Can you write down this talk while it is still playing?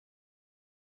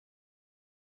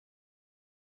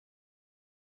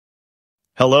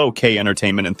Hello,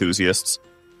 K-entertainment enthusiasts.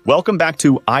 Welcome back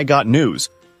to I Got News,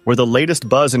 where the latest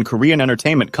buzz in Korean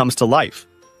entertainment comes to life.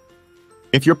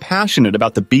 If you're passionate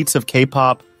about the beats of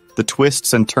K-pop, the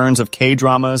twists and turns of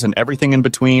K-dramas, and everything in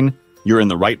between, you're in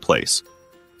the right place.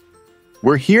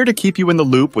 We're here to keep you in the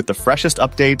loop with the freshest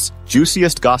updates,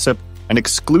 juiciest gossip, and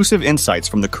exclusive insights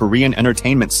from the Korean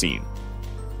entertainment scene.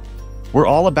 We're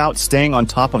all about staying on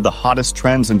top of the hottest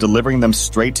trends and delivering them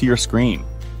straight to your screen.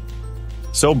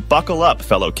 So buckle up,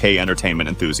 fellow K-entertainment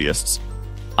enthusiasts.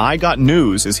 I Got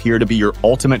News is here to be your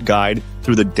ultimate guide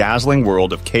through the dazzling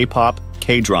world of K-pop,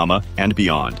 K-drama, and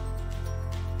beyond.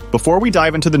 Before we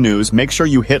dive into the news, make sure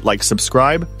you hit like,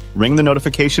 subscribe, ring the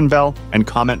notification bell, and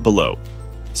comment below.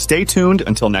 Stay tuned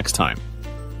until next time.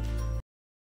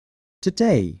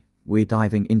 Today, we're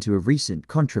diving into a recent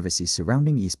controversy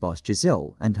surrounding Aespa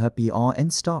Giselle and her PR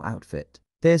star outfit.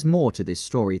 There's more to this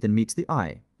story than meets the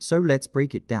eye, so let's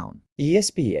break it down.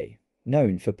 Aespa,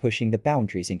 known for pushing the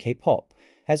boundaries in K-pop,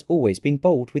 has always been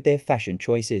bold with their fashion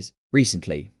choices.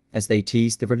 Recently, as they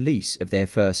teased the release of their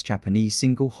first Japanese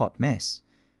single Hot Mess,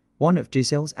 one of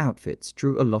Giselle's outfits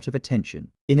drew a lot of attention.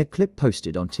 In a clip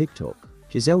posted on TikTok,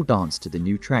 Giselle danced to the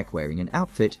new track wearing an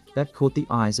outfit that caught the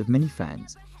eyes of many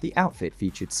fans. The outfit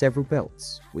featured several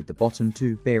belts, with the bottom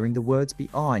two bearing the words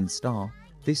BR in star.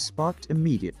 This sparked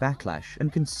immediate backlash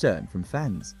and concern from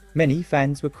fans. Many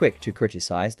fans were quick to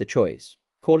criticize the choice,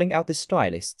 calling out the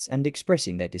stylists and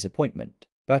expressing their disappointment.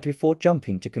 But before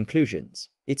jumping to conclusions,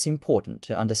 it's important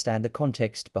to understand the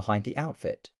context behind the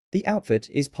outfit. The outfit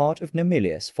is part of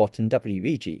Namilia's Foten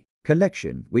WEG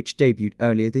collection, which debuted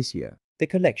earlier this year. The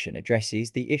collection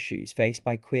addresses the issues faced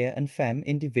by queer and femme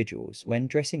individuals when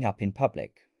dressing up in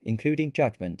public, including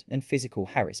judgment and physical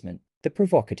harassment. The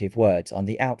provocative words on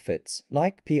the outfits,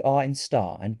 like PR in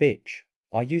star and bitch,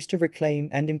 are used to reclaim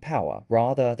and empower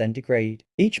rather than degrade.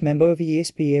 Each member of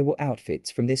Aespa wore outfits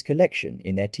from this collection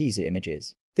in their teaser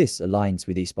images. This aligns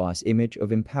with Aespa's image of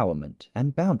empowerment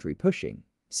and boundary pushing,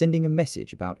 sending a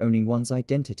message about owning one's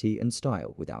identity and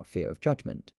style without fear of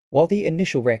judgment. While the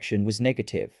initial reaction was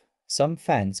negative, some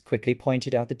fans quickly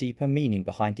pointed out the deeper meaning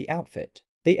behind the outfit.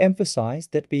 They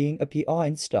emphasized that being a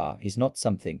PR star is not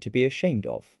something to be ashamed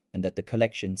of, and that the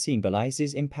collection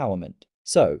symbolizes empowerment.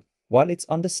 So, while it's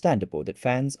understandable that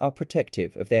fans are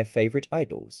protective of their favorite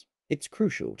idols, it's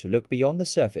crucial to look beyond the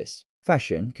surface.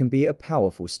 Fashion can be a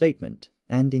powerful statement,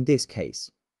 and in this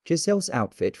case, Giselle's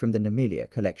outfit from the Namilia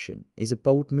collection is a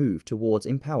bold move towards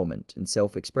empowerment and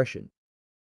self-expression.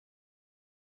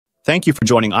 Thank you for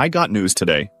joining I Got News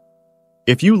today.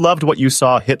 If you loved what you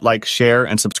saw, hit like, share,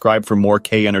 and subscribe for more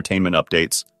K-entertainment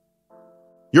updates.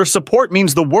 Your support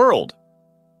means the world!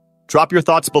 Drop your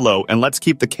thoughts below and let's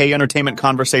keep the K-entertainment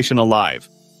conversation alive.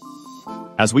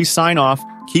 As we sign off,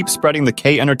 keep spreading the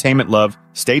K-entertainment love,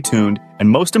 stay tuned, and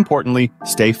most importantly,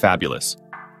 stay fabulous.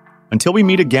 Until we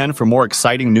meet again for more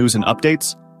exciting news and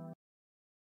updates,